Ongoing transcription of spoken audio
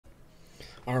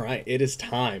All right, it is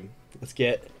time. Let's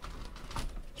get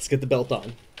the belt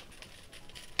on.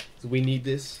 So we need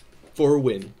this for a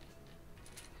win.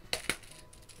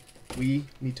 We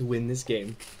need to win this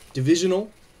game.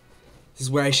 Divisional. This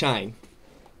is where I shine.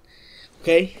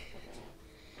 Okay?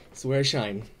 This is where I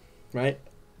shine. Right?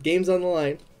 Game's on the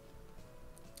line.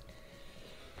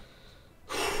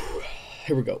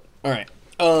 Here we go. All right.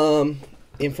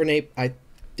 Infernape, I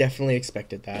definitely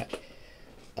expected that.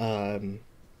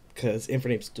 Because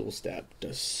Infernape's dual stab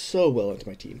does so well into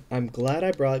my team. I'm glad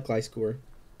I brought Gliscor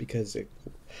because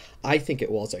I think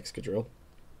it walls Excadrill.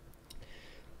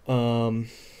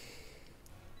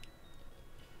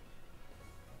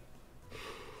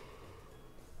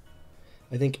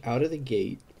 I think out of the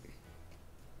gate,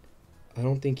 I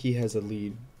don't think he has a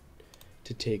lead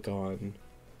to take on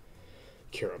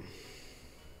Kyurem.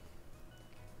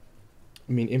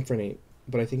 I mean, Infernape,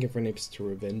 but I think Infernape's to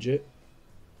revenge it,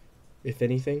 if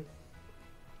anything.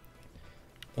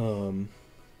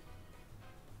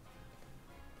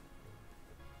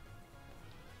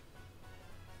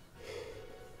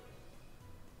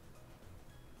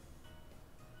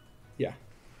 Yeah.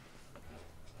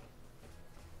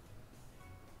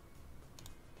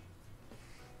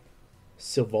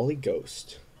 Silvally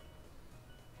Ghost.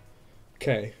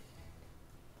 Okay.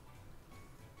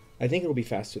 I think it'll be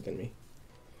faster than me.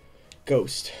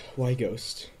 Ghost. Why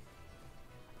Ghost?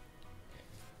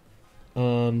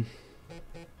 Trying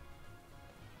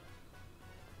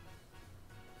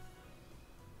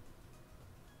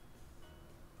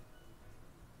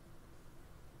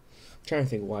to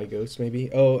think why Ghost, maybe.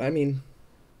 Oh, I mean,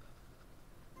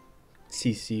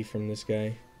 CC from this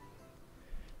guy.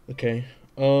 Okay.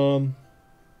 I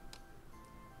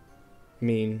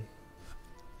mean,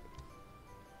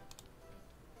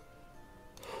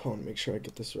 I want to make sure I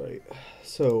get this right.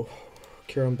 So,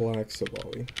 Kyurem Black,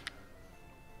 Silvally.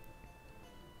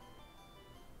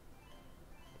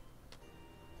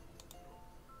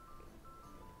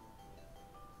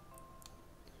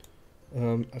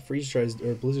 A freeze dries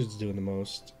or Blizzard's doing the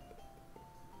most.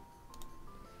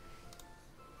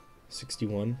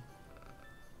 61.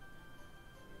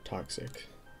 Toxic.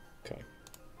 Okay.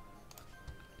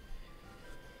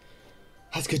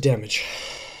 That's good damage.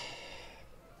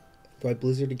 Do I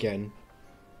Blizzard again?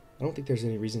 I don't think there's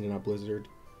any reason to not Blizzard.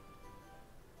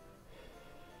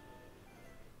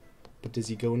 But does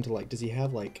he go into like, does he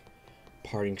have like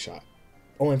parting shot?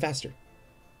 Oh, I'm faster.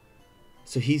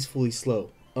 So he's fully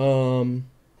slow. Okay,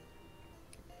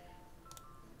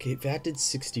 that did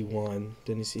 61.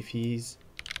 Then you see if he's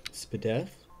Spadef,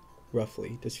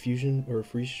 roughly. Does fusion or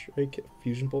freeze strike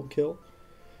fusion bolt kill?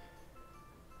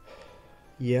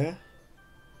 Yeah.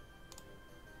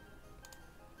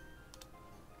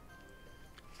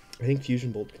 I think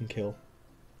fusion bolt can kill.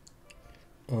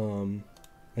 I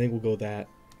think we'll go that.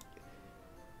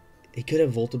 He could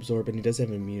have Volt Absorb, and he does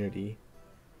have immunity.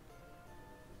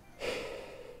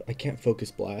 I can't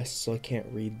focus blast, so I can't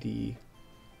read the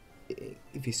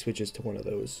if he switches to one of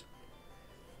those.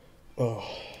 Oh,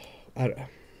 I don't.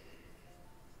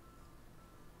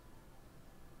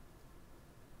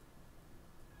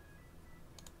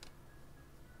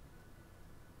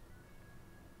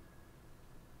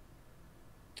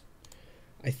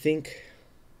 I think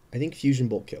Fusion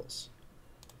Bolt kills.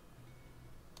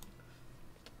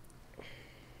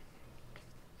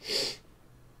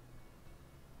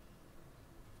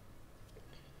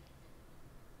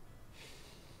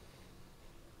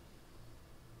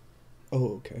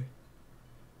 Oh, okay.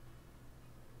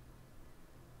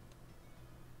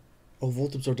 Oh,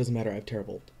 Volt Absorb doesn't matter. I have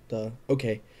Terravolt. Duh.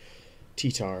 Okay.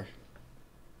 T-Tar.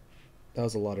 That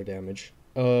was a lot of damage.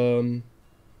 Does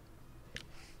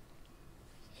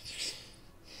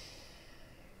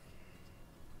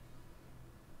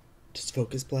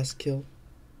Focus Blast kill?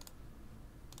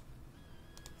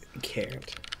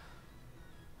 Can't.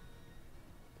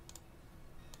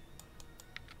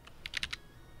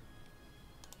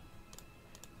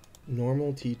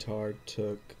 Normal T-Tar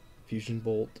took Fusion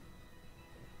Bolt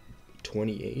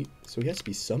 28, so he has to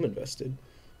be some invested.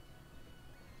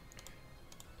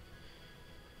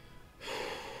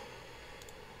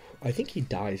 I think he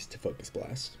dies to Focus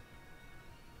Blast.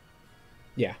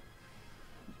 Yeah.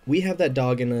 We have that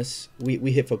dog in us.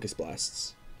 We hit Focus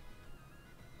Blasts.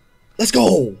 Let's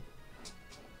go!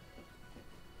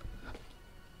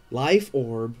 Life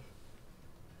Orb.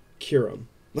 Kyurem.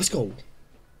 Let's go.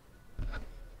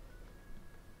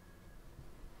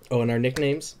 Oh, and our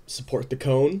nicknames? Support the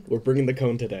cone. We're bringing the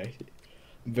cone today.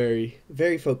 Very,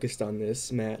 very focused on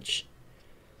this match.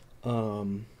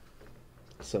 So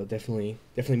definitely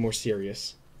more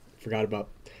serious. Forgot about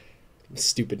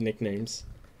stupid nicknames.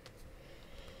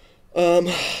 Um,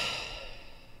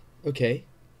 okay.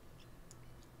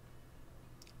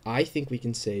 I think we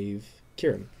can save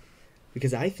Kieran.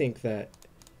 Because I think that,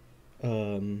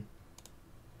 um,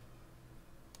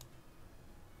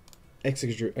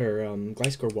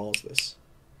 Gliscor walls this.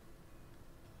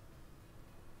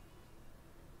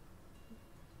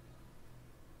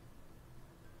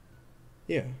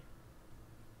 Yeah.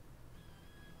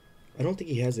 I don't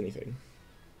think he has anything.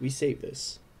 We save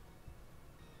this.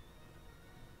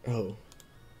 Oh.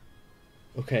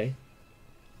 Okay.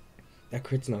 That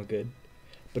crit's not good.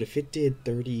 But if it did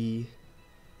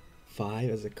 35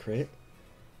 as a crit...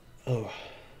 Oh.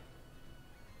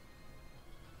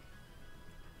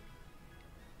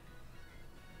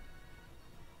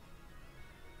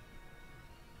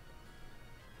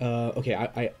 Okay,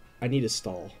 I need to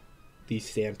stall these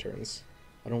sand turns.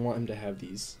 I don't want him to have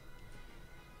these.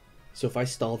 So if I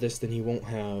stall this, then he won't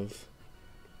have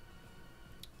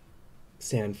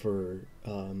sand for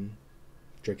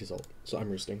Drake's ult. So I'm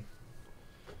roosting.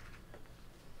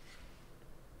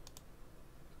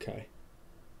 Okay.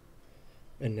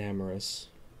 Enamorous.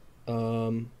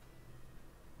 Okay,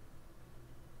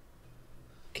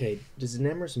 does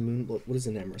Enamorous Moon... What does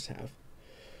Enamorous have?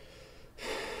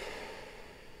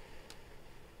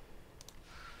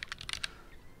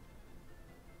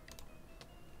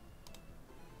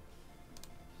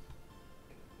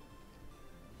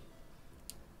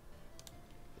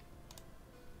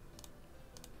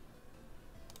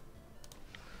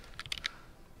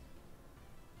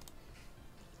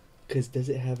 Because does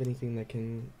it have anything that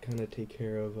can kind of take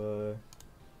care of...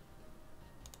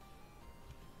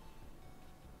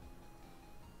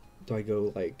 Do I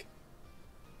go, like...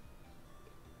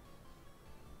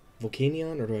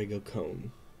 Volcanion, or do I go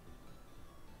Cone?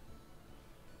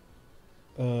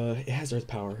 It has Earth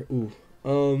Power. Ooh.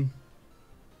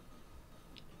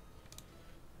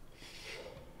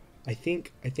 I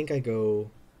think I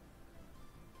go...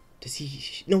 Does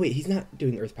he... No, wait, he's not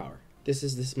doing Earth Power. This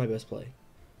is my best play.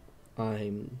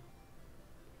 I'm...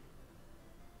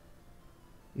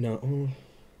 No.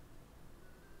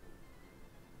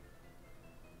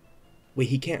 Wait,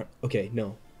 he can't... Okay,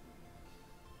 no.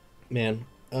 Man.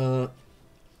 Okay,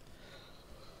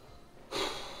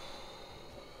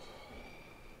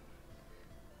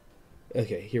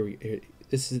 here.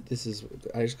 This is...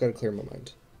 I just gotta clear my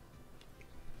mind.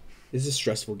 This is a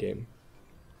stressful game.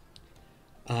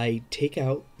 I take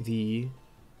out the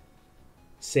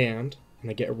sand, and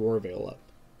I get Aurora Veil up.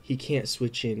 He can't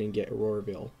switch in and get Aurora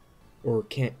Veil, or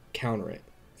can't counter it.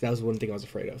 That was one thing I was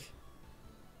afraid of.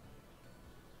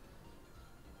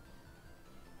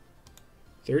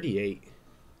 38.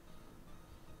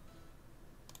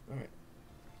 Alright.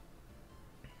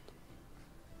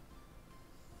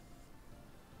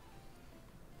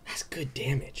 That's good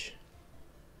damage.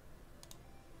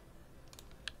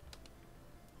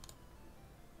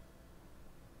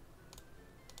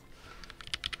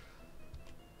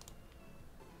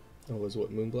 Oh, was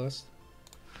what, Moonblast?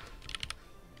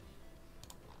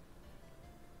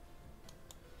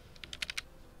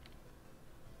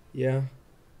 Yeah.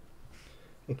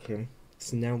 Okay.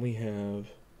 So now we have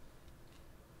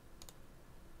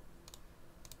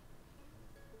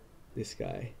this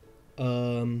guy.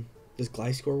 Does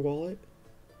Gliscor wallet?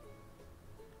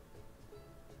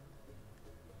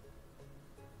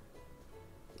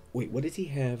 Wait, what does he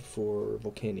have for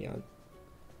Volcanion?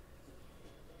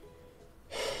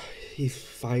 He's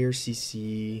Fire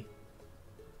CC.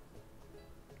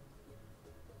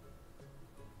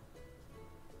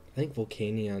 I think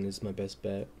Volcanion is my best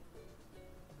bet.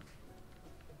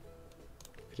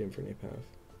 Put in for Napath.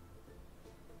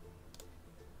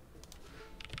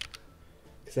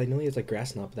 Because I know he has like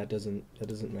Grass Knot, but that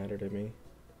doesn't matter to me.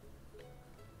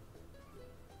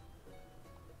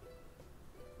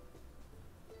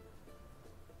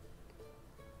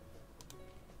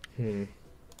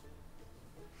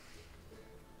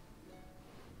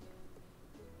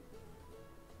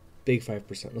 Big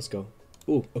 5%. Let's go.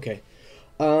 Ooh, okay.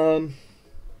 Burn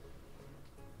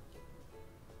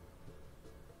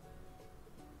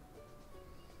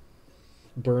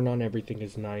on everything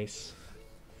is nice.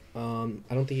 I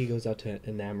don't think he goes out to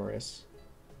Enamorous.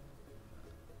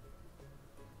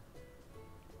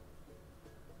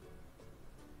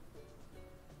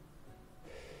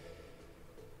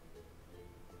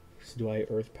 So do I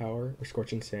Earth Power or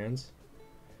Scorching Sands?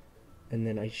 And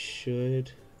then I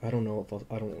should... I don't know if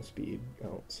I don't know speed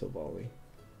out, so volley.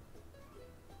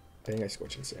 I think I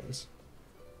Scorching Sands.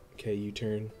 Okay,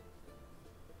 U-turn.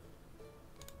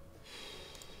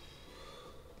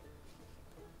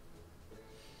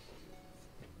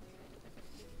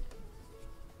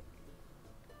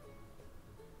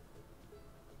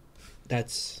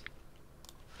 That's...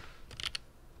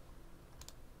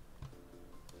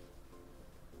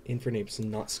 Infernape's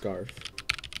not Scarf.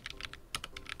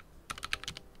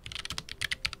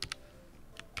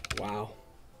 Wow.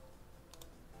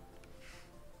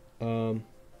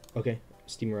 Okay.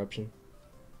 Steam Eruption.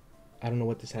 I don't know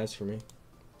what this has for me.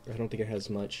 I don't think it has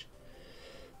much.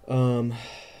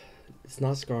 It's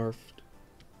not Scarfed.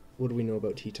 What do we know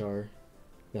about T-Tar?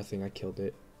 Nothing. I killed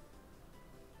it.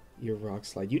 Your Rock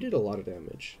Slide. You did a lot of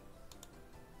damage.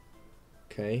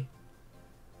 Okay.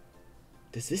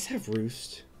 Does this have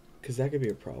Roost? Because that could be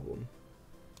a problem.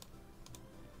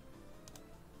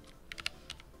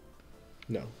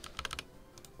 No.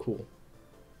 Cool.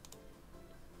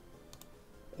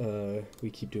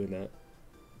 We keep doing that.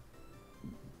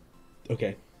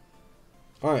 Okay.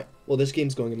 Alright. Well, this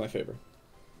game's going in my favor.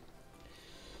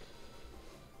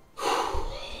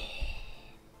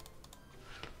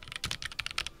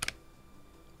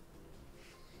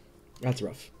 That's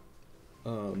rough.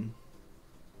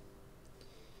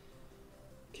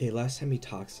 Okay, last time he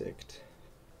Toxiced.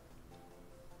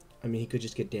 I mean, he could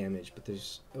just get damaged, but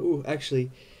there's... Oh,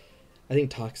 actually, I think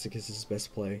Toxic is his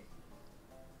best play.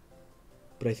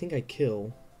 But I think I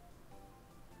kill...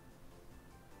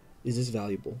 Is this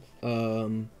valuable?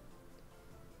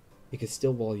 It could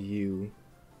still wall you.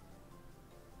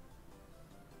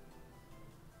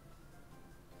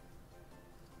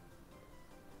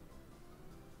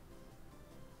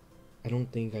 I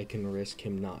don't think I can risk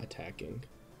him not attacking.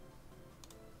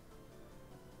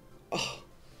 Oh.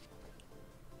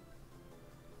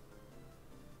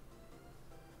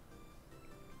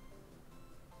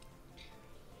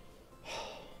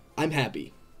 I'm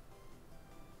happy.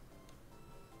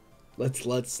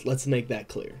 Let's make that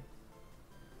clear.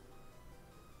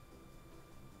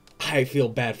 I feel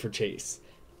bad for Chase.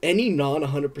 Any non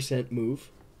 100%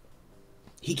 move,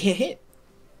 he can't hit.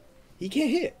 He can't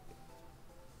hit.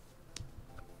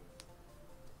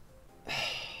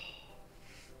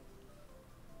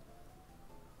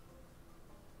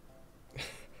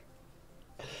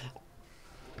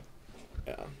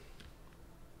 Yeah.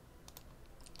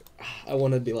 I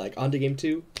want to be like, on to game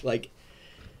 2. Like,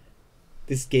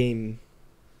 this game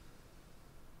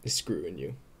is screwing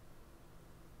you.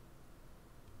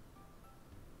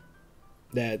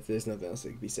 There's nothing else that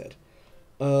can be said.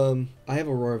 I have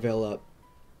Aurora Veil up.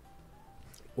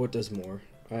 What does more?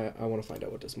 I want to find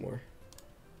out what does more.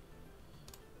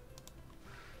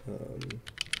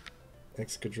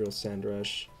 Excadrill,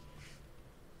 Sandrush.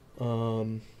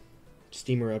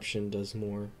 Steam Eruption does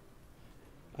more.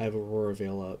 I have Aurora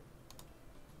Veil up.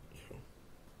 You know,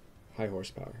 high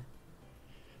horsepower.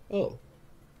 Oh.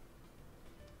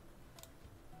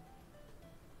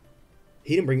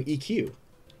 He didn't bring EQ.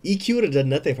 EQ would have done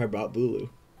nothing if I brought Bulu.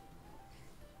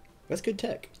 That's good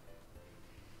tech.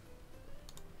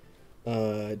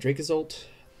 Dracozolt.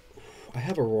 I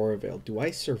have Aurora Veil. Do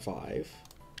I survive?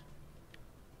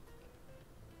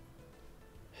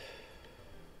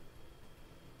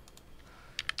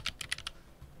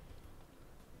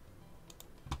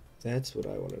 That's what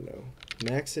I want to know.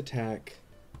 Max attack,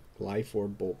 Life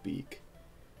Orb, Bolt Beak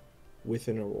with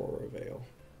an Aurora Veil.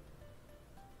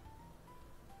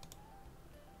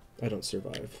 I don't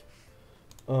survive.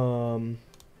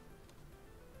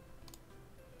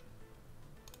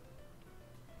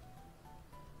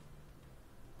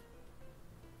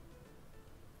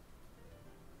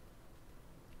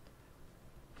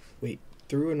 Wait,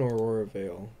 through an Aurora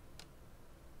Veil.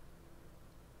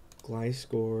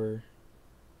 Gliscor,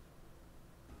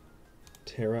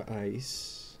 Terra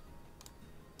Ice,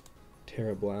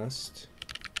 Terra Blast.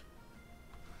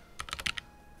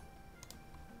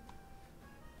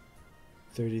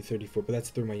 $30-34, but that's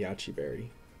through my Yachi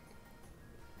Berry.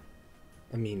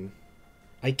 I mean,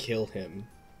 I kill him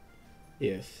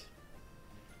if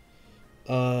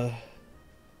I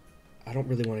don't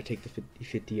really want to take the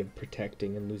 50-50 of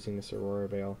protecting and losing this Aurora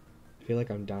Veil. I feel like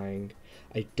I'm dying.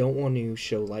 I don't want to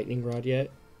show Lightning Rod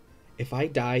yet. If I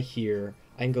die here,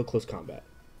 I can go close combat.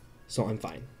 So I'm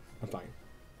fine. I'm fine.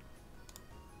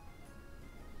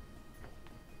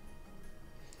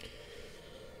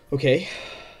 Okay.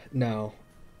 Now,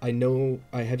 I know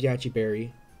I have Yachi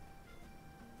Berry.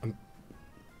 I'm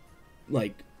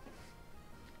like,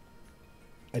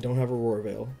 I don't have Aurora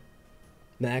Veil.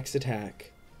 Max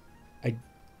attack. I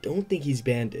don't think he's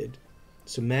banded.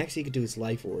 So max he could do his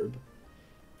Life Orb.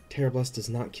 Terra Blast does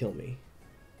not kill me.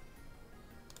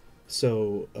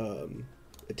 So,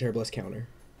 a Terra Blast counter.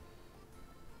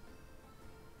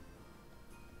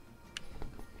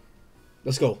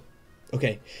 Let's go.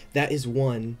 Okay, that is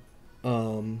one.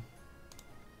 That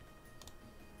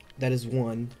is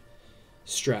one.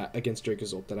 strat against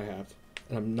Dracozolt that I have,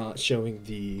 and I'm not showing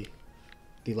the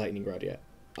Lightning Rod yet.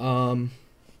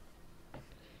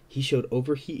 He showed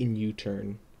Overheat and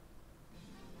U-turn.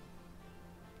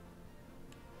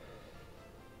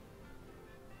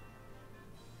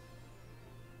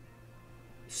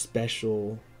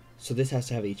 Special. So this has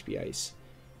to have HP Ice.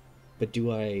 But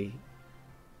do I...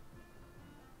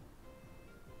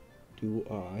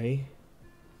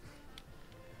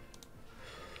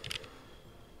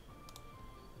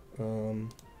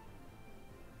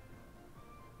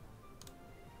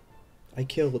 I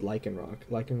killed Lycanroc.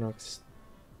 Lycanroc's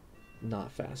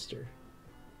not faster.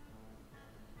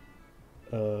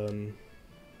 I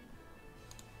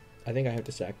think I have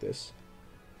to sack this.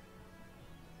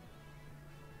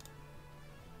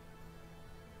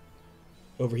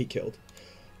 Overheat killed.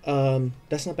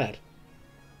 That's not bad.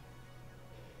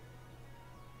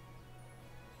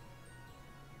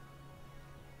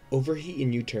 Overheat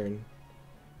and U-turn.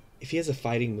 If he has a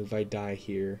fighting move, I die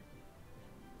here.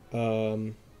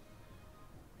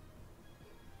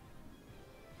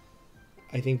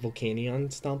 I think Volcanion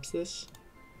stomps this.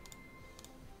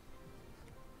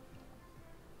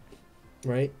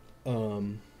 Right?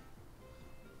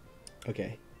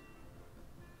 Okay.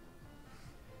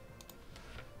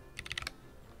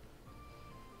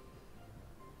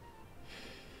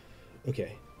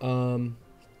 Okay.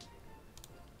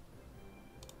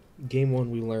 Game 1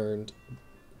 we learned...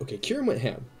 Okay, Kyurem went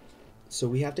ham. So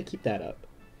we have to keep that up.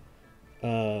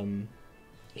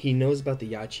 He knows about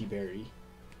the Yachi Berry.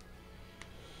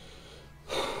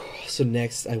 So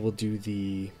next I will do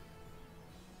the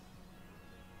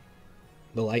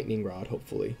Lightning Rod,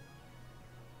 hopefully.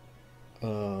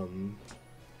 Kyurem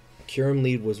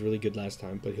lead was really good last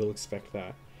time, but he'll expect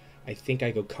that. I think I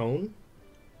go Cone.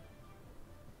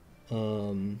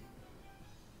 Oh,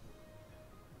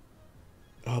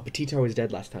 but T-Tar was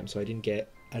dead last time, so I didn't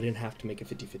have to make a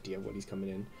 50-50 of what he's coming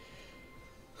in.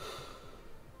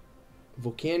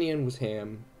 Volcanion was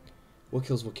ham. What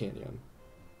kills Volcanion?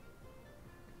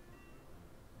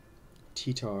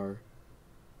 T-Tar,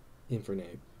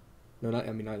 Infernape. No, not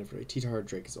Infernape. T-Tar,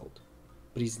 Dracozolt.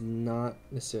 But he's not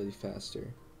necessarily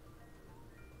faster.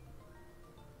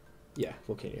 Yeah,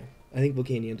 Volcanion. I think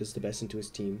Volcanion does the best into his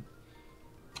team.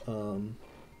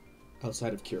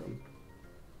 Outside of Kyurem.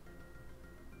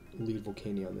 Lead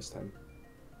Volcanion this time.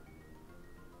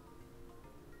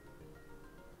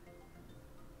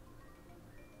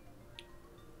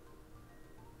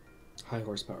 High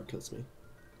horsepower kills me.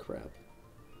 Crap.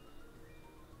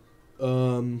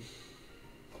 I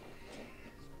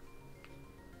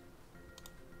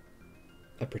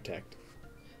protect.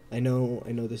 I know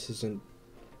this isn't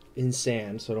in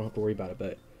sand, so I don't have to worry about it,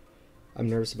 but I'm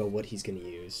nervous about what he's gonna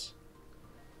use.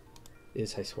 It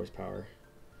is high horsepower.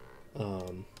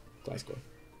 Gliscor.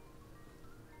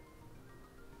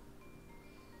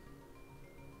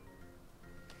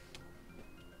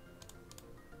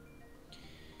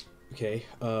 Okay,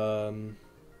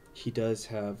 he does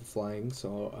have flying,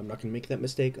 so I'm not going to make that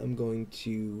mistake. I'm going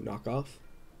to knock off.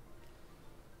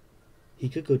 He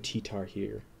could go T-Tar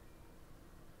here.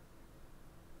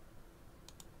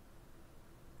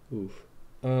 Oof.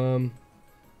 If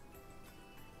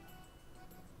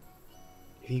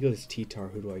he goes T-Tar,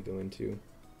 who do I go into?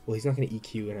 Well, he's not going to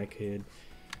EQ, and I could...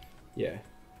 Yeah.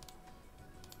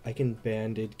 I can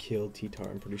Banded kill T-Tar,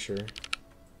 I'm pretty sure.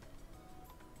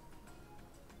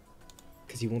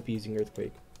 Because he won't be using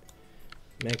Earthquake.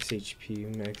 Max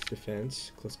HP, max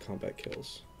defense, close combat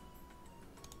kills.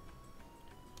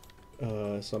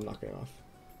 So I'm knocking it off.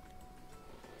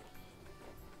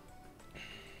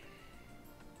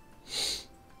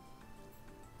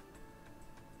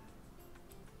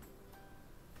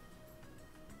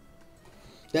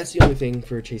 That's the only thing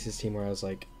for Chase's team where I was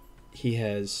like, he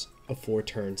has a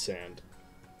 4-turn sand.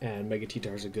 And Mega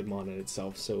T-Tar is a good mon in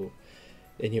itself, so...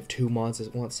 And you have 2 mons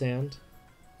that want sand.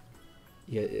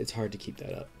 Yeah, it's hard to keep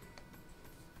that up.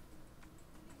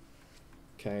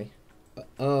 Okay.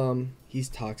 He's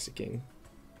Toxicking.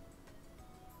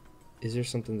 Is there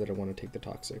something that I want to take the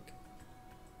Toxic?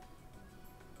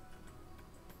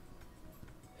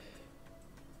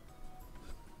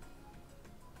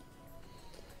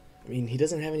 I mean, he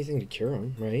doesn't have anything to cure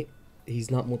him, right?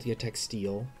 He's not multi-attack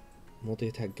Steel,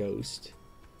 multi-attack Ghost.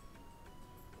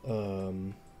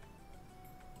 Dragon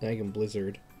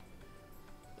Blizzard.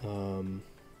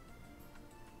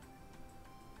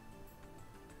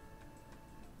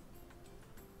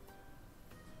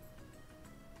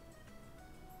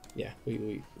 Yeah,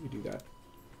 we do that.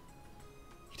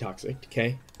 He Toxic,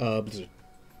 okay. Blizzard.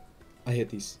 I hit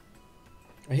these.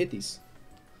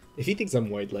 If he thinks I'm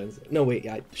Void Lens... No, wait,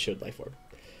 I should Life Orb.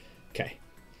 Okay.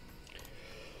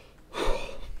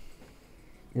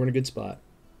 We're in a good spot.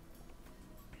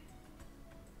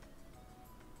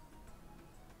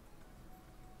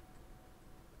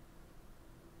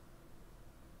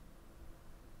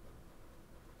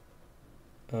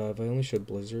 If I only showed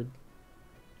Blizzard.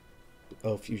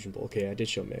 Oh, Fusion Bolt. Okay, I did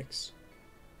show Mix.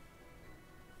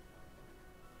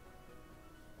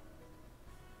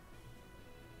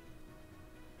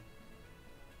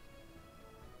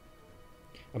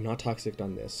 I'm not toxic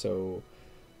on this, so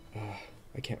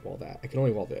I can't wall that. I can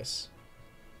only wall this.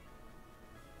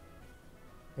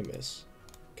 I miss.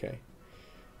 Okay.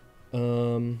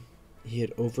 He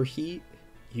had Overheat,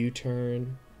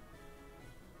 U-turn.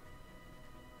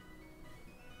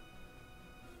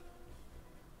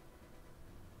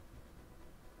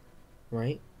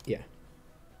 Right? Yeah.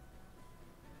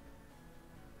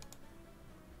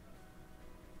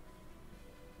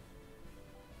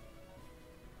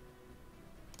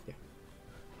 Yeah.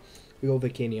 We go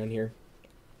Vicanion here.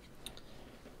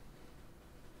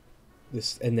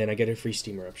 This, and then I get a free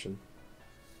Steam Eruption.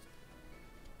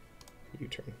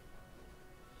 U-turn.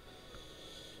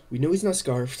 We know he's not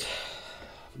Scarfed.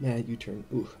 Man, U-turn.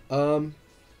 Ooh.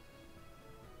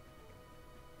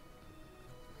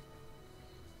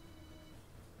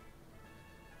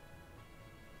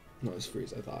 Not as free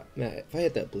as I thought. Man, if I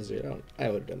had that Blizzard, I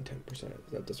would have done 10%.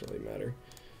 That doesn't really matter.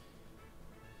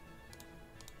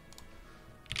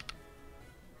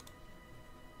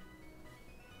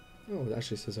 Oh, it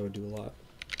actually says I would do a lot.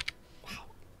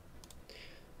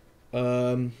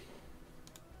 Wow.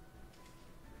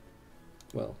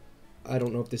 Well, I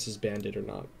don't know if this is banded or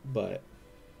not, but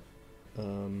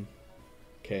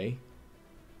okay.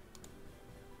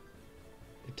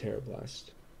 A Terra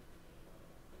Blast.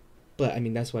 But I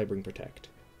mean that's why I bring Protect.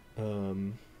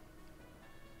 I'm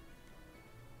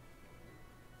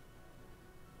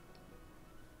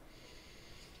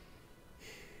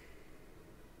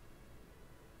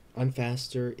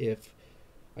faster if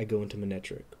I go into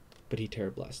Manectric, but he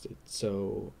Terra Blasted,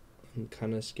 so I'm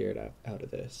kind of scared out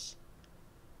of this.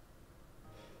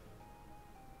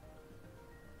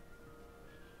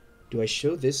 Do I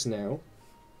show this now?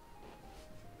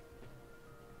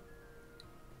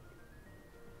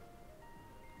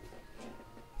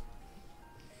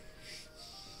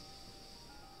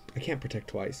 I can't protect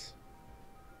twice.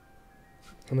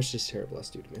 How much does Terra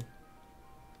Blast do to me?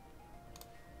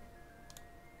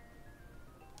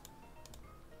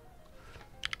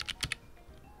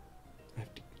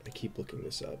 I keep looking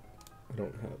this up. I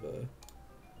don't have a...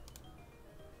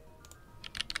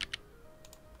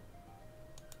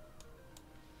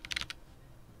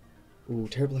 Ooh,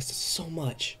 Terra Blast is so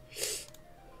much.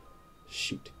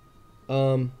 Shoot.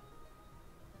 But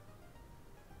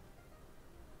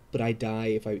I die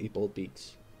if I eat Bolt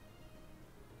Beaks.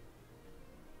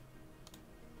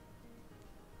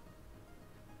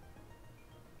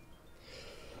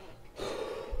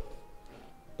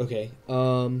 Okay,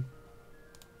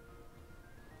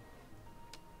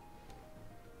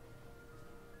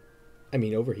 I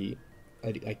mean, Overheat.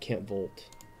 I can't Volt.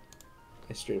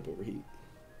 I straight up Overheat.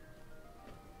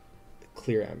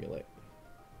 Clear Amulet.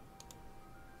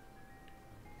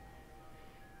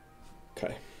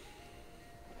 Okay.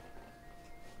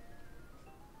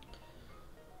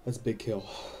 That's a big kill.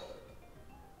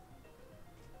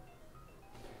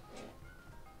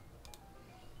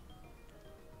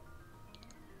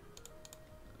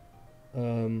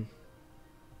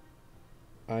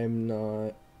 I'm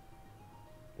not...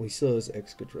 Well, he still has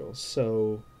Excadrill,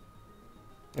 so...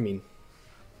 I mean,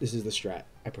 this is the strat.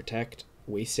 I protect,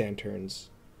 waste sand turns.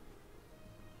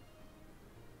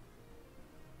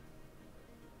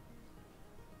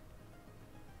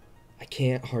 I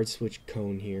can't hard switch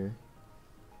Cone here.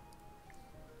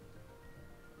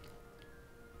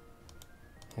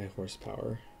 High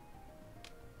horsepower.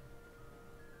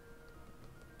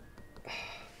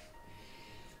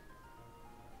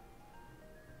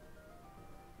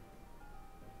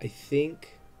 I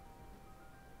think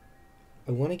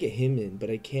I want to get him in, but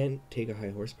I can't take a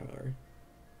high horsepower.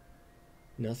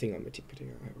 Nothing on my team can take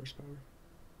a high horsepower.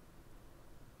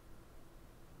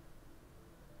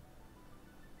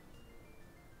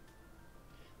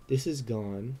 This is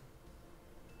gone.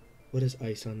 What is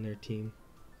ice on their team?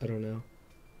 I don't know.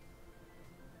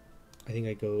 I think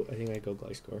I go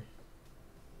Gliscor.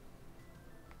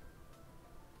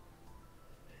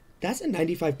 That's a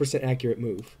 95% accurate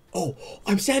move. Oh,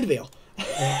 I'm Sandvale.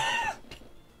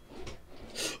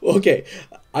 Okay,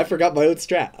 I forgot my own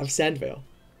strat. I'm Sandvale.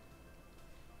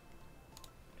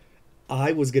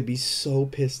 I was gonna be so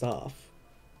pissed off.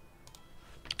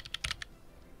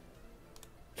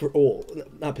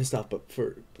 Not pissed off, but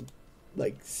for,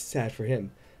 like, sad for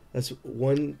him. That's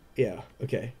one. Yeah.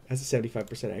 Okay. That's a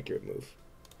 75% accurate move.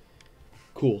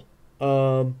 Cool.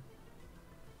 I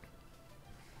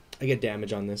get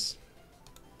damage on this.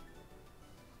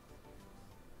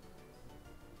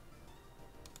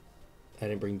 I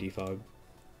didn't bring defog,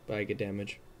 but I get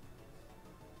damage.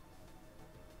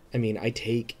 I mean, I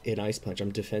take an Ice Punch.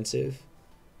 I'm defensive.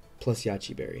 Plus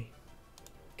Yachi Berry.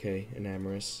 Okay, an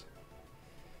Amorous.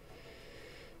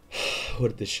 What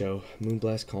did this show?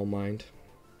 Moonblast, Calm Mind.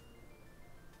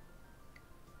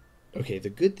 Okay, the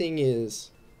good thing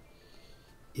is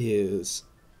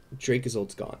Drake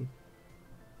Isolde's gone.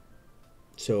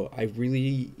 So I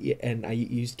really, and I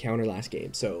used counter last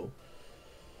game, so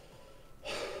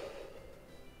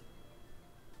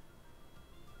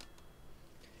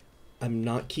I'm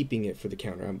not keeping it for the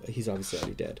counter. He's obviously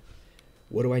already dead.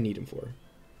 What do I need him for?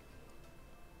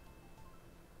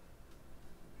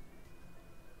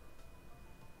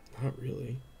 Not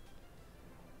really.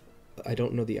 I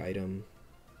don't know the item.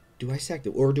 Do I sack it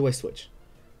or do I switch?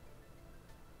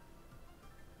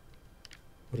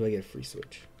 What do I get a free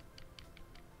switch?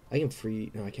 I can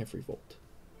free... No, I can't free Volt.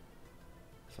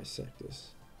 If I sack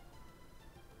this.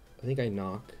 I think I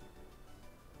knock.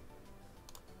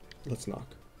 Let's knock.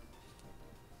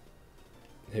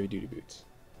 Heavy duty boots.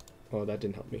 Oh, that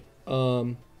didn't help me.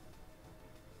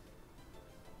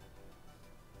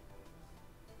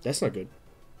 That's not good.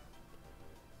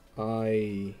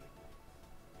 Do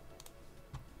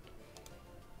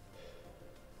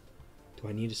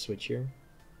I need to switch here?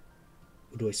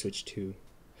 What do I switch to?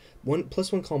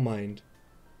 +1 Calm Mind.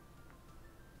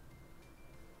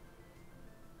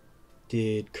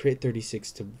 Did crit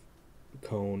 36 to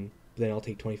Cone. Then I'll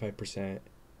take 25%.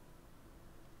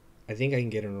 I think I can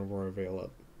get an Aurora Veil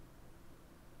up.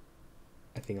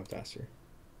 I think I'm faster.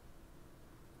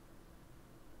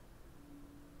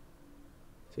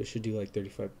 So it should do like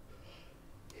 35.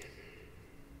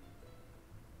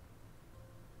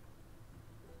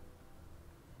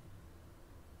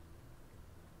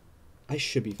 I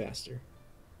should be faster.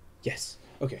 Yes.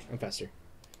 Okay, I'm faster.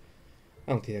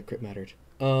 I don't think that crit mattered.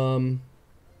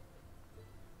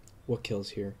 What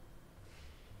kills here?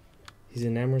 He's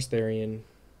an Amorous Therian.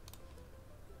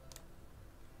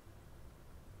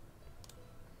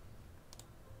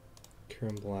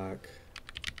 Kieran Black.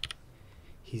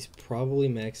 He's probably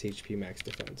max HP, max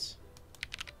defense.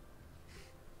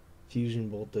 Fusion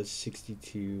Bolt does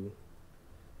 62.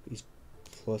 He's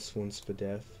 +1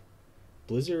 Spadef.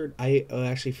 Blizzard,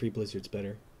 actually free Blizzard's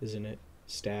better, isn't it?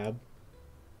 Stab.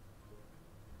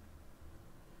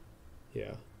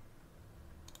 Yeah.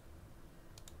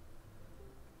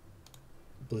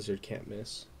 Blizzard can't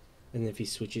miss. And if he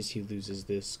switches, he loses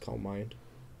this Calm Mind.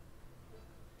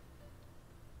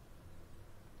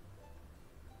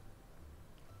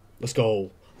 Let's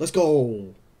go. Let's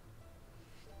go.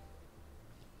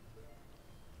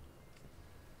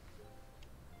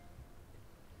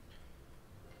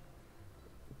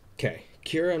 Okay.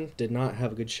 Kieran did not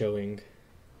have a good showing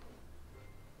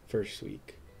first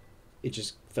week. It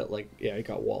just felt like, yeah, it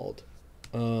got walled.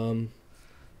 Am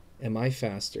I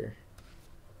faster?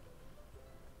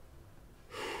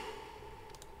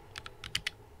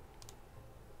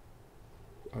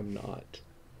 I'm not.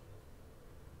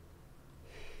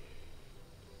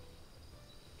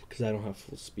 Because I don't have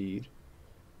full speed.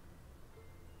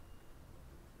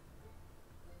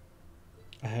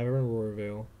 I have an Aurora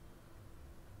Veil.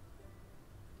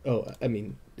 Oh, I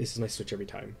mean, this is my switch every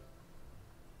time.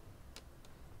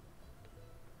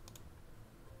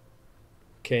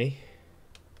 Okay.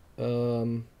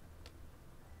 Who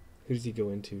does he go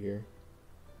into here?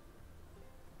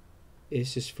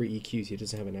 It's just free EQs. He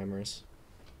doesn't have an Amorous.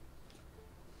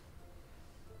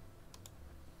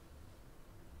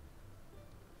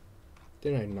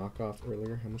 Didn't I knock off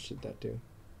earlier? How much did that do?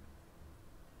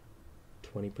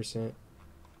 20%?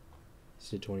 This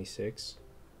did 26.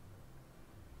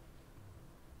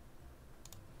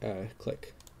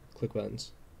 Click. Click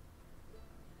buttons.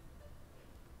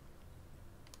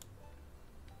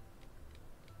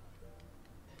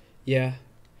 Yeah,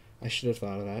 I should have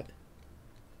thought of that.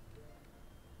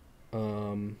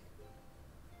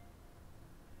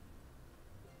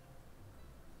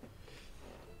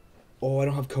 Oh, I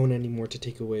don't have Cone anymore to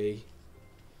take away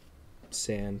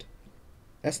sand.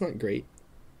 That's not great.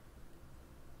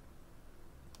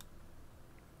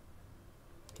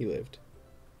 He lived.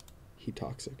 He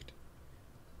toxiced.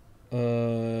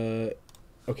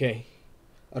 Okay.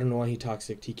 I don't know why he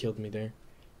toxiced. He killed me there.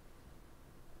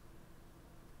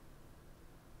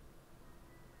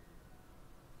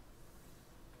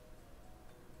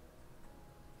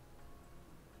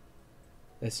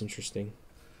 That's interesting.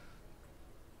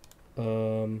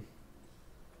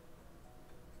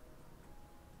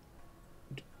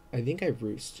 I think I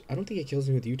roost. I don't think it kills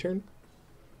me with U-turn.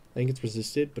 I think it's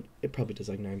resisted, but it probably does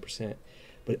like 9%.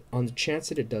 But on the chance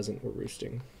that it doesn't, we're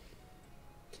roosting.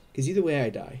 Because either way, I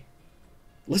die.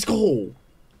 Let's go!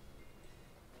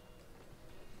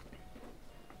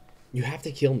 You have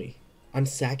to kill me. I'm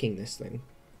sacking this thing.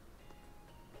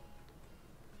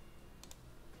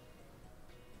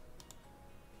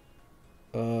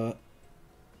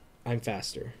 I'm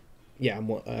faster. Yeah,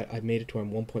 I made it to where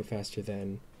I'm 1 point faster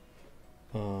than...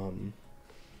 Okay,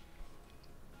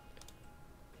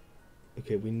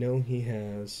 we know he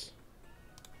has...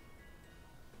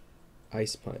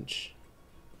 Ice Punch.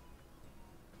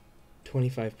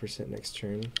 25% next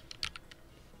turn.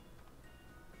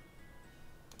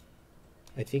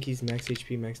 I think he's max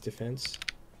HP, max defense.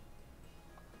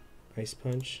 Ice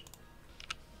Punch.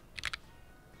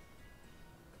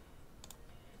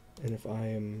 And if I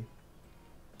am,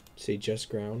 say, just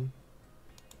ground,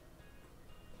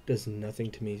 does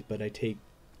nothing to me, but I take,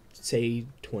 say,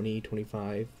 20,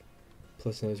 25,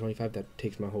 plus another 25, that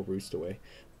takes my whole roost away.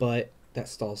 But that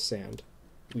stalls sand.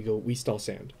 We stall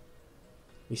sand.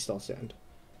 We stall sand.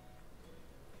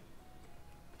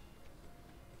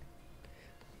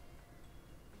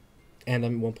 And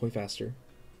I'm 1 point faster.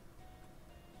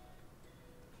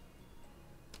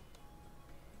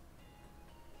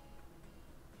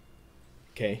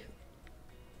 Okay.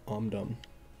 Dumb.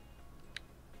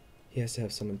 He has to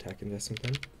have some attack investment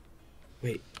then.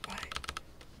 Wait, why?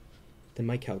 Then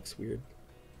my calc's weird.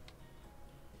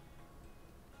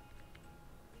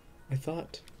 I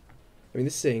thought... I mean,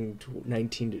 this is saying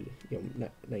 19 to...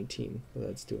 19, but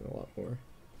that's doing a lot more.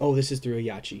 Oh, this is through a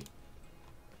Yachi.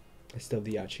 I still have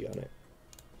the Yachi on it.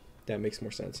 That makes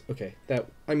more sense. Okay,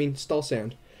 I mean, stall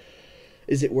sand.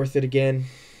 Is it worth it again?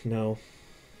 No.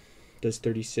 Does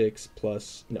 36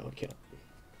 plus... No, it can't.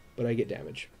 But I get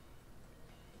damage.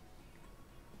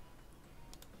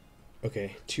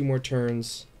 Okay, 2 more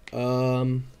turns.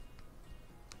 I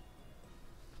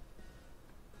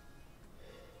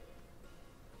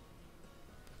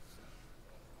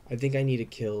think I need a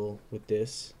kill with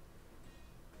this.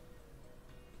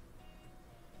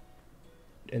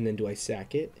 And then do I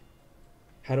sack it?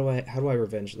 How do I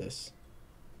revenge this?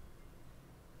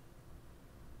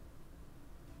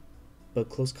 But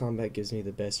close combat gives me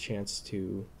the best chance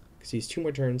to... Because he's 2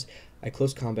 more turns. I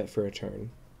close combat for a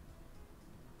turn.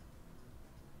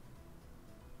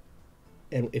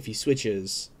 And if he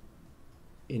switches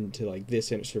into like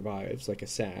this and it survives, like a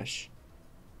sash,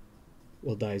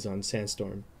 well, dies on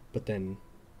Sandstorm. But then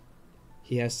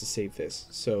he has to save this.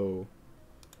 So...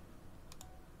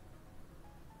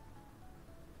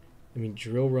 I mean,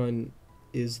 Drill Run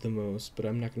is the most, but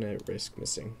I'm not going to risk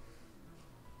missing.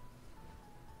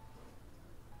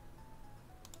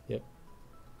 Yep.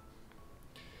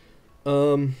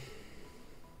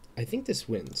 I think this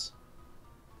wins.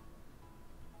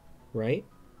 Right?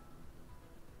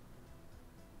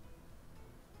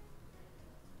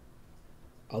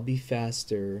 I'll be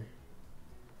faster.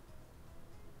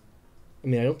 I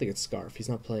mean, I don't think it's Scarf. He's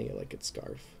not playing it like it's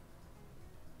Scarf.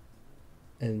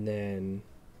 And then...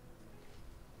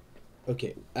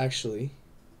 Okay, actually...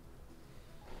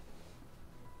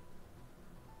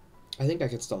 I think I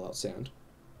could stall out Sand.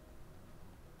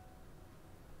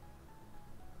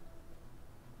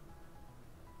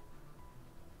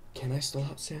 Can I stall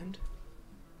out Sand?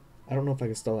 I don't know if I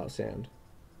can stall out Sand.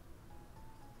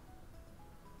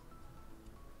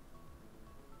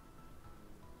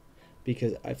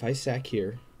 Because if I sack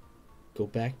here, go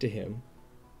back to him,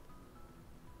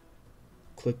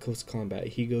 click Close Combat,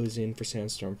 he goes in for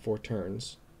Sandstorm 4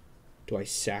 turns. Do I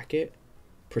sack it?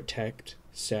 Protect,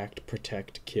 sacked,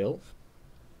 protect, kill?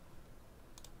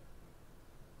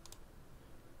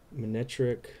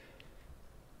 Manetric,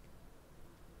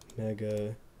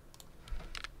 Mega,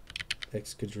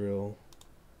 Excadrill.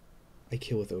 I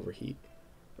kill with Overheat.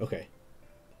 Okay.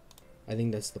 I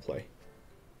think that's the play.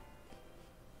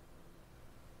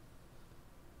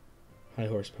 High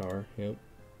horsepower, yep.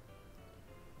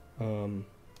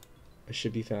 I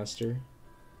should be faster.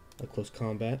 A close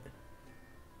combat.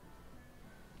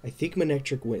 I think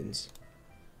Manectric wins.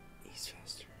 He's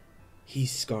faster.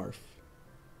 He's Scarf.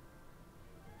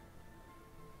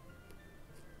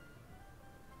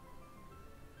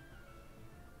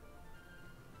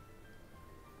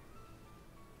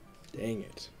 Dang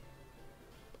it.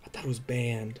 I thought it was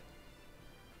banned.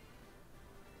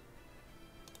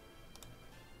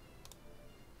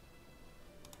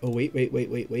 Oh, wait.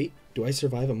 Do I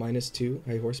survive a -2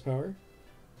 high horsepower?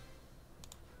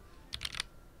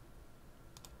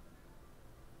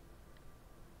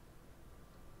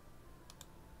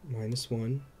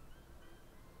 -1.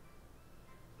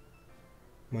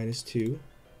 -2.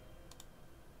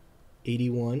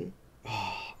 81.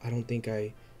 Oh, I don't think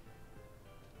I...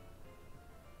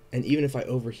 And even if I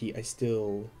overheat, I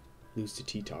still lose to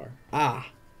T-Tar. Ah!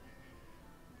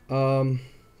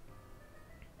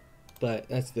 But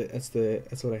that's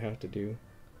what I have to do.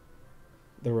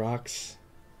 The rocks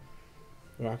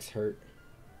hurt.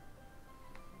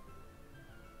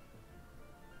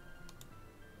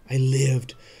 I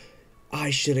lived. I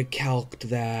should have calced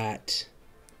that.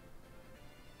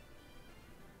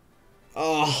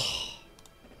 Oh.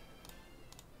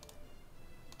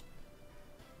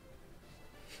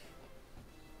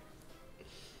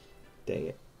 Dang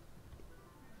it.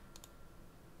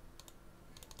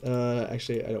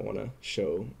 Actually, I don't want to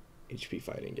show HP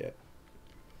fighting yet.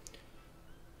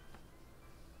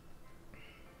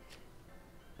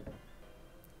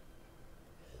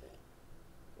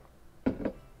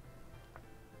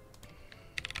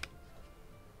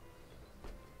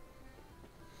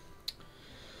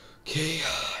 Okay,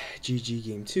 GG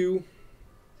game 2.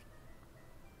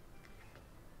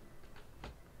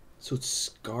 So it's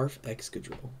Scarf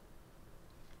Excadrill.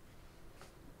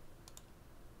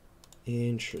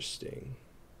 Interesting.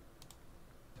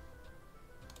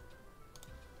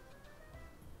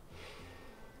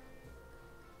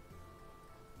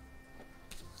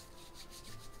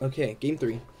 Okay, game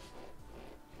 3.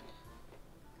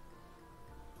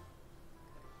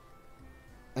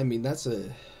 I mean, that's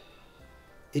a...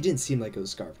 It didn't seem like it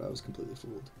was Scarf. I was completely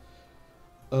fooled.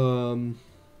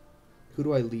 Who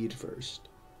do I lead first?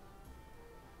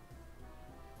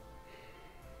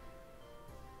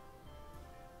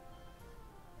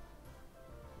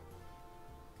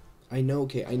 I know,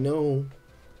 okay, I know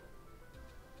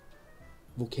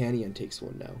Volcanion takes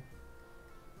one now.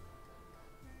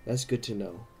 That's good to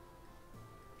know.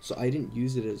 So I didn't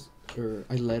use it as, or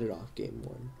I let it off game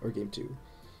 1, or game 2.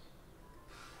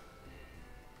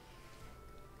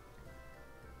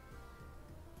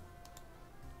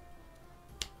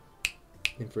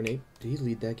 Infernape, did he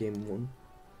lead that game 1,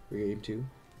 or game 2?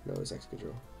 No, it's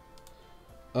Excadrill.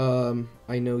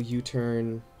 I know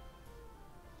U-turn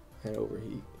and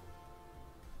overheat.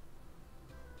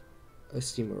 A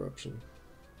steam eruption.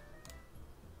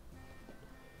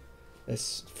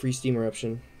 That's free steam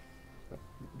eruption.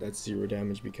 That's 0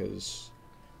 damage because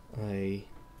I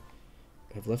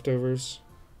have leftovers.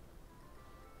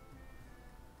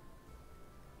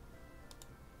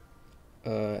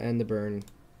 And the burn.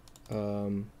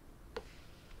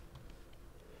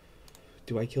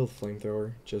 Do I kill the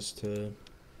flamethrower just to...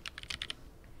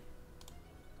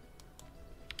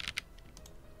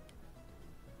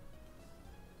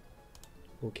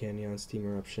 Volcanion, Steam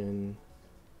Eruption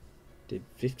did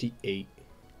 58.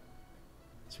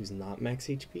 So he's not max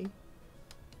HP?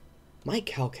 My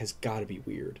calc has got to be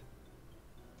weird.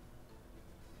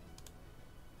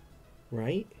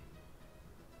 Right?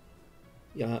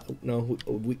 Yeah, no,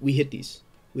 we hit these.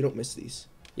 We don't miss these.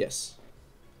 Yes.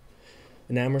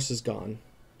 Enamorus is gone.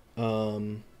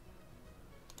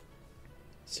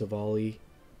 Savali.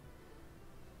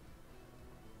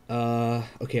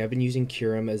 Okay, I've been using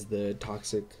Kyurem as the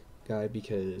toxic guy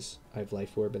because I have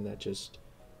Life Orb and that just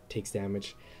takes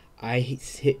damage. I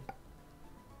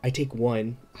take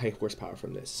 1 high horsepower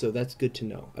from this, so that's good to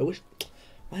know. I wish...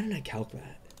 Why didn't I calc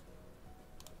that?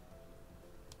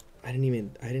 I didn't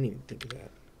even think of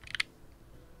that.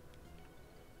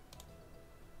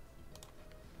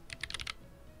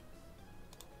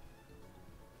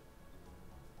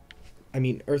 I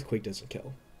mean, Earthquake doesn't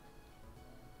kill.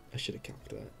 I should have calced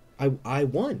that. I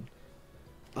won.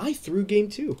 I threw game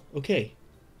 2. Okay.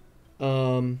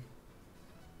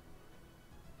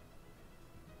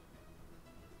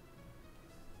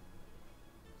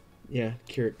 Yeah,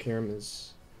 Kyurem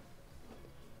is...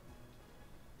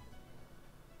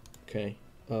 Okay.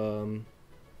 Who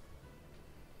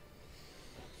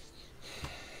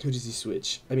does he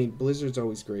switch? I mean, Blizzard's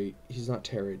always great. He's not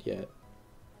Terrid yet.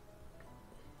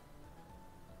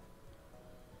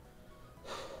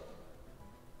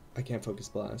 I can't Focus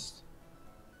Blast.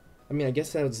 I mean, I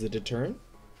guess that was the deterrent,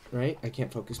 right? I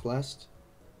can't Focus Blast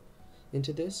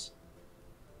into this.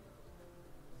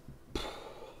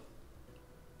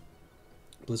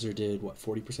 Blizzard did, what,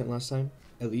 40% last time?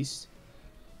 At least.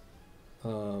 I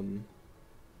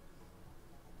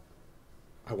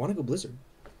want to go Blizzard.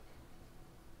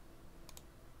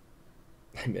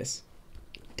 I miss.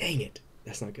 Dang it.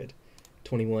 That's not good.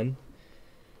 21.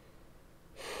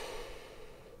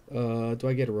 Do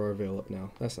I get Aurora Veil up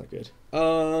now? That's not good.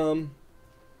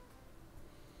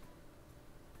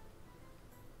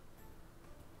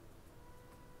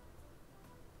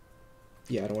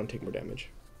 Yeah, I don't want to take more damage.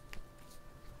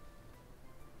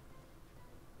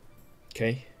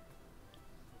 Okay.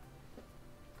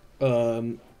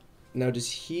 Now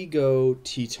does he go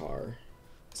T-Tar?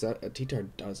 Is that a T-Tar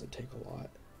doesn't take a lot.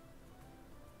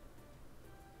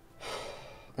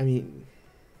 I mean,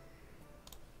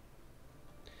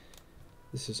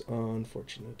 this is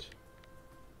unfortunate.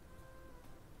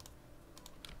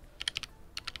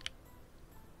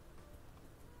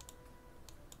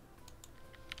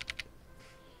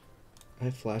 I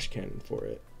have flash cannon for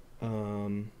it.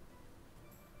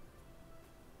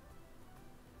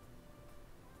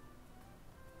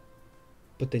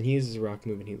 But then he uses a rock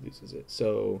move and he loses it.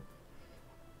 So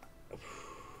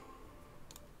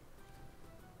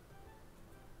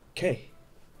okay.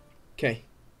 Okay.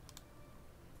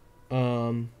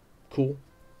 Cool.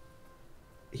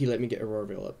 He let me get Aurora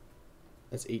Veil up.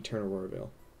 That's 8 turn Aurora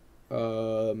Veil.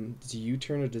 Does he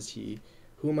U-turn or does he...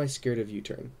 Who am I scared of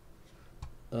U-turn?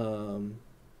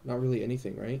 Not really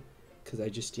anything, right? Because I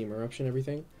just Steam Eruption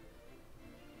everything.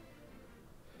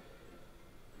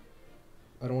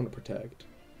 I don't want to protect.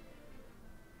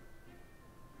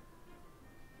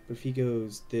 But if he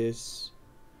goes this,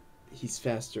 he's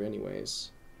faster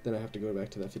anyways. Then I have to go back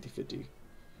to that 50-50.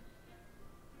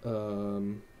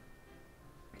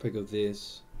 If I go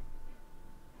this,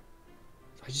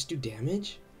 if I just do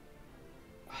damage,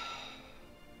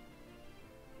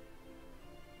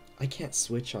 I can't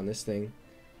switch on this thing.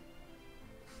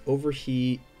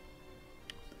 Overheat.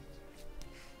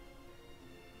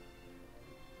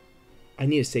 I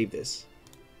need to save this.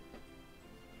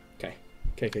 Okay.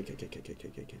 Okay.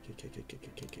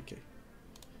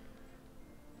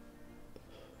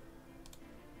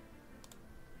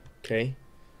 Okay.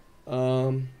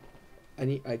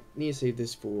 I need to save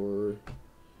this for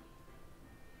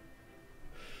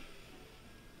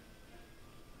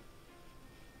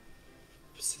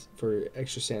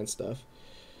extra sand stuff.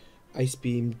 Ice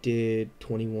Beam did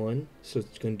 21, so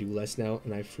it's gonna do less now,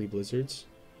 and I have free blizzards.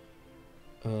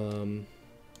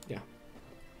 Yeah.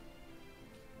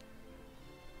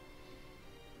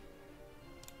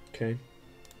 Okay.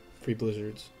 Free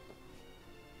blizzards.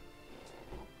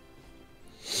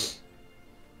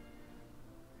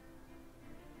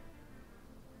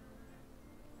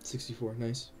 $64,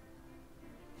 nice.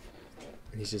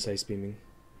 And he's just ice beaming.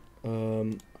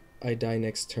 I die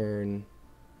next turn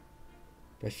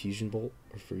by Fusion Bolt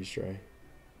or Freeze Dry.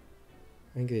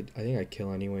 I think I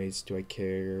kill anyways. Do I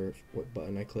care what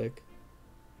button I click?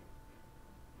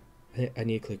 I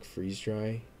need to click Freeze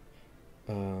Dry.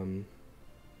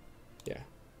 Yeah.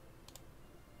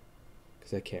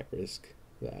 Because I can't risk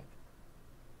that.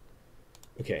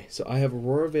 Okay, so I have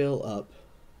Aurora Veil up.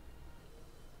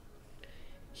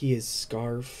 He is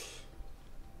Scarf.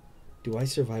 Do I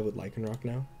survive with Lycanroc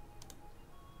now?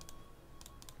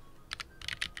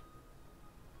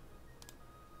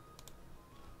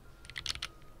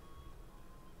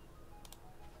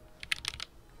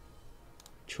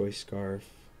 Choice Scarf.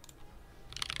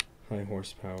 High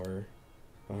horsepower.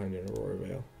 Behind an Aurora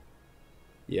Veil.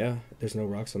 Yeah, there's no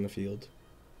rocks on the field.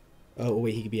 Oh,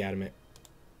 wait, he could be Adamant.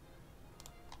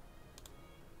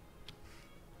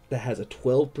 That has a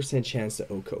 12% chance to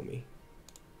OHKO me.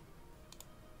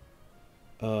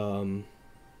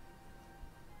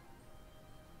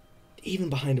 Even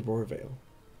behind Aurora Veil.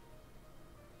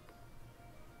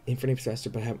 Infinite's faster,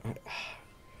 but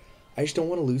I just don't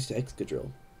want to lose to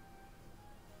Excadrill.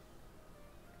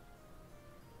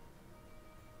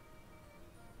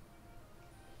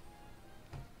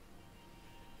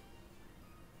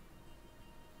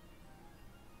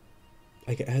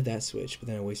 I could add that switch, but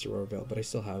then I waste Aurora Veil, but I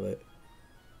still have it.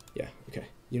 Yeah, okay.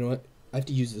 You know what? I have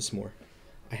to use this more.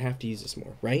 I have to use this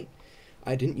more, right?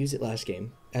 I didn't use it last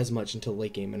game as much until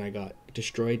late game, and I got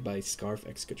destroyed by Scarf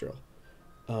Excadrill.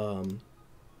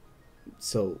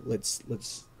 So let's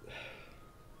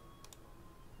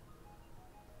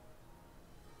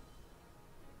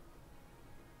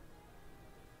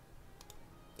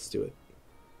do it.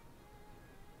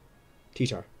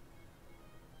 T-Tar.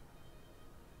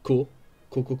 Cool.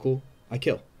 Cool. I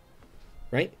kill.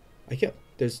 Right? I kill.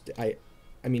 I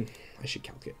mean, I should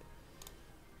calc it.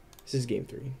 This is game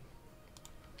 3.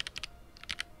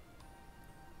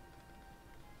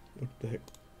 What the heck?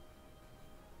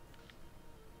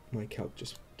 My calc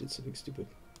just did something stupid.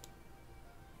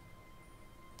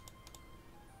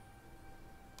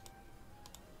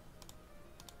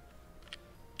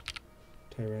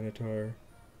 Tyranitar.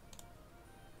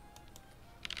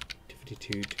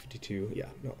 252. Yeah,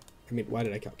 no. I mean, why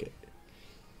did I calc it?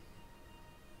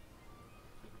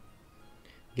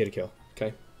 Get a kill.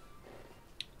 Okay.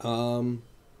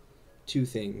 2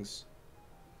 things.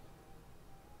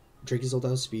 Dracozolt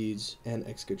outspeeds and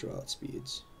Excadrill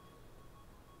outspeeds.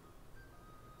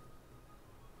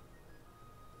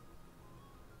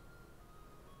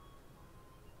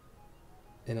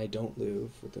 And I don't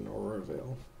live with an Aurora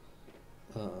Veil.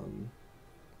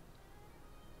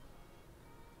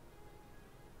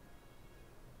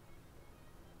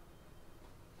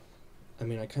 I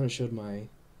mean, I kind of showed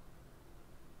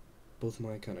both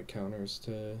my kind of counters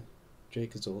to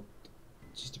Dracozolt.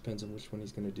 It just depends on which one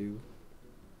he's going to do.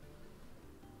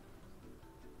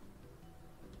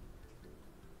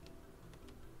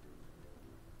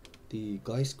 The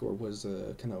Gliscor was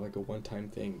kind of like a one-time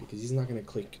thing because he's not going to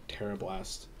click Terra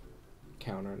Blast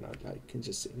counter, and I can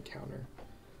just sit and counter.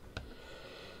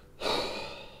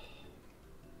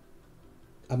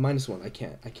 At -1, I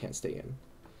can't stay in.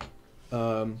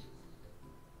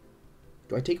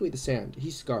 Do I take away the sand?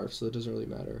 He's Scarf, so it doesn't really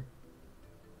matter.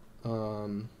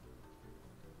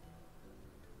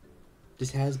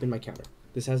 This has been my counter.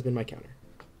 This has been my counter.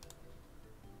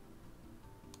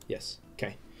 Yes.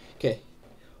 Okay. Okay.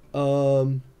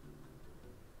 Do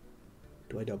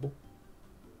I double?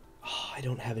 Oh, I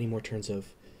don't have any more turns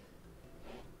of...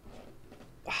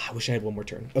 Oh, I wish I had one more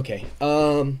turn. Okay.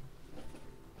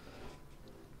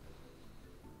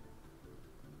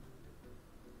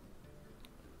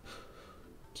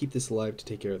 Keep this alive to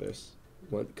take care of this.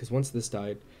 Because once this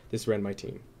died, this ran my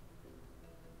team.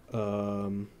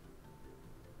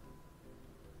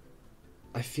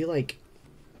 I feel like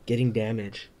getting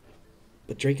damage,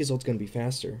 but Dracozold's gonna be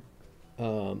faster.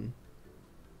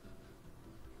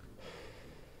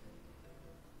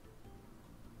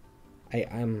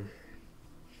 I'm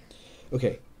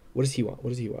okay. What does he want? What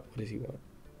does he want? What does he want?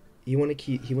 He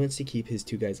wants to keep his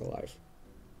two guys alive.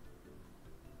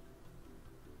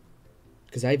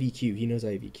 Because I have EQ. He knows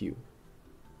I have EQ.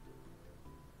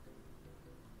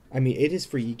 I mean, it is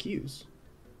free EQs.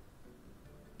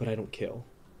 But I don't kill.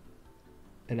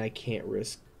 And I can't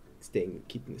risk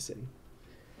keeping this in.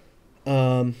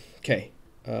 Okay.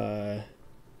 Yeah,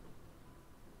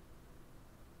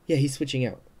 he's switching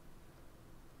out.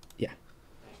 Yeah.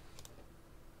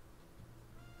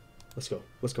 Let's go.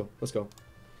 Let's go. Let's go.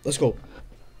 Let's go.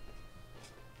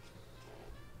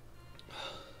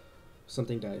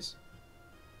 Something dies.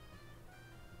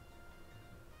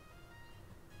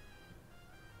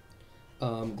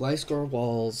 Gliscor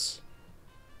walls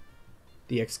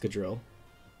the Excadrill.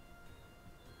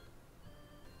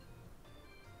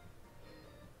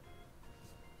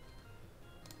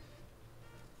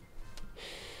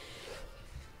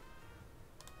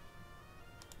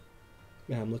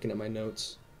 Yeah, I'm looking at my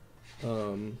notes.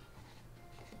 And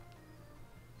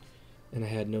I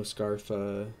had no Scarf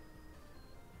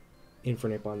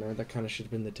Infernape on there. That kind of should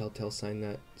have been the telltale sign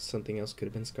that something else could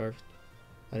have been Scarfed.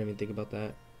 I didn't even think about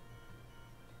that.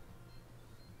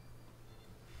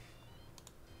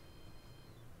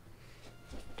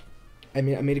 I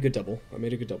mean, I made a good double. I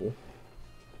made a good double.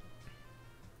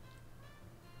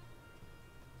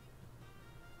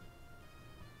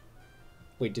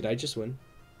 Wait, did I just win?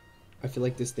 I feel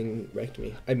like this thing wrecked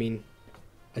me. I mean,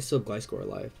 I still have Gliscor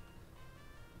alive.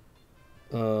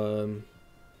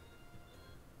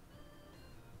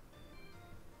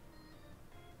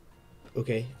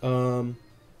 Okay.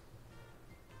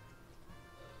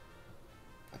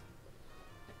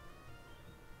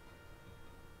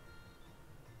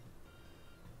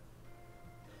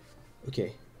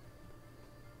 Okay.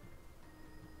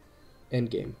 End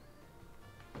game.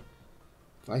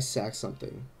 If I sack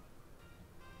something,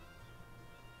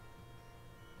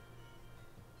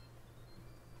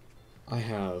 I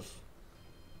have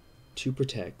 2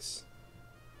 protects,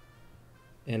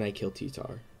 and I kill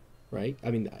T-Tar, right?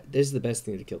 I mean, this is the best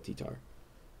thing to kill T-Tar.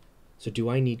 So do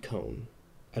I need Cone?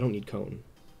 I don't need Cone.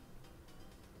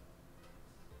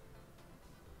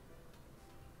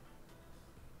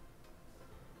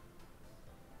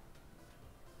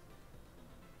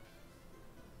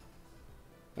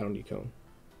 I don't need Cone.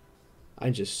 I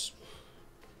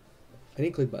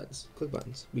need click buttons. Click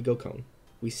buttons. We go Cone.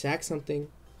 We sack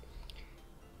something.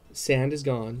 Sand is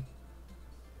gone.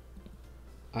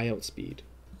 I outspeed.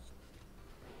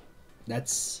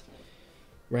 That's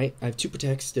right. I have 2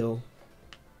 protects still.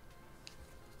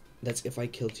 That's if I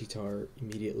kill T-Tar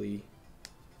immediately.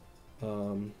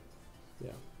 Yeah.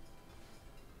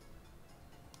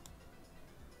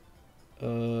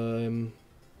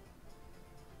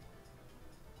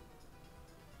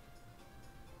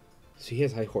 So he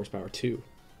has high horsepower too.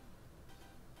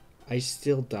 I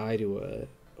still die to a...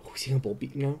 Oh, is he gonna Bolt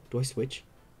Beat now? Do I switch?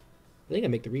 I think I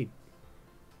make the read.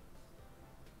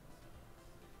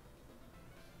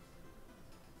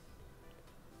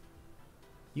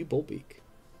 You Bolt Beak.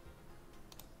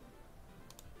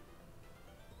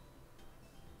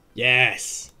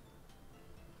 Yes!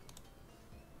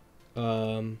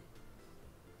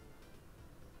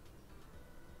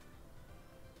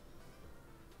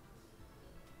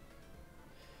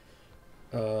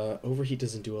 Overheat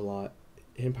doesn't do a lot.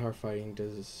 Hidden Power Fighting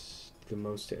does the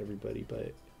most to everybody,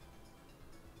 but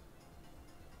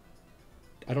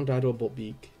I don't die to a Bolt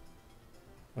Beak.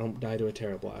 I don't die to a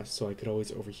Terra Blast, so I could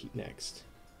always overheat next.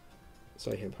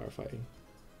 So I Hidden Power Fighting.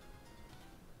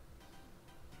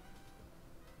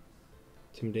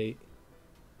 Intimidate.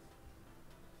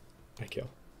 I kill.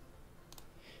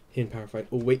 Hidden Power Fight.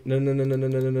 Oh wait,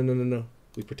 no.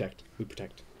 We protect. We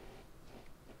protect.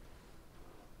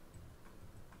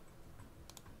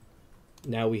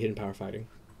 Now we Hidden Power Fighting.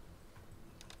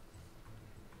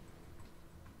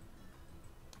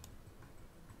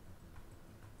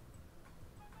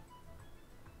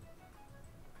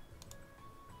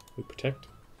 We protect.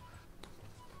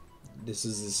 This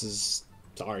is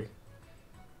sorry.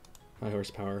 High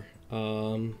horsepower.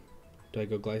 Do I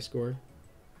go Gliscor?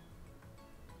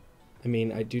 I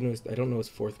mean, I don't know his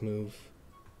fourth move.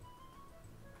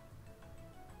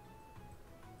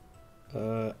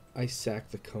 I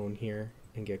sack the cone here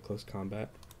and get close combat.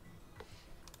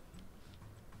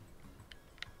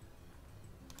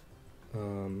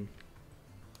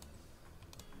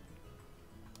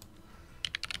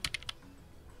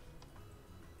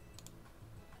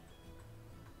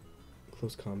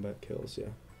 Close combat kills, yeah.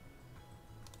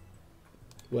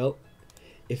 Well,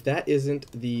 if that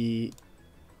isn't the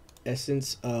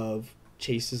essence of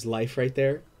Chase's life right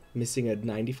there, missing a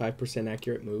 95%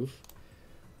 accurate move,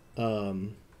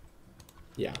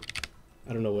 yeah,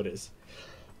 I don't know what is.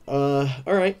 All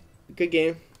right, good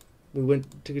game. We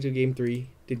took it to game 3,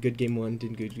 did good game 1,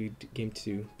 did good game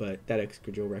 2, but that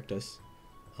Excadrill wrecked us.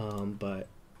 But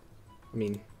I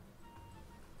mean,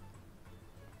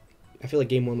 I feel like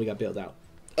game 1 we got bailed out.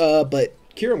 But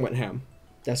Kieran went ham.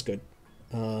 That's good.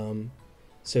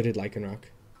 So did Lycanroc.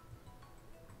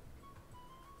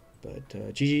 But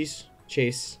GG's,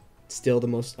 Chase, still the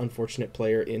most unfortunate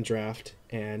player in draft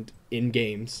and in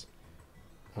games.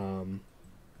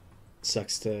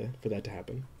 Sucks for that to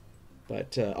happen.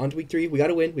 But on to week 3, we got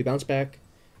to win. We bounce back.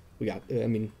 We got, I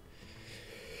mean,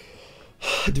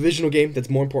 a divisional game, that's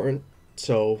more important.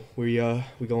 So we go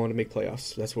on to make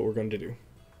playoffs. That's what we're going to do.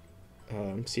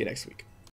 See you next week.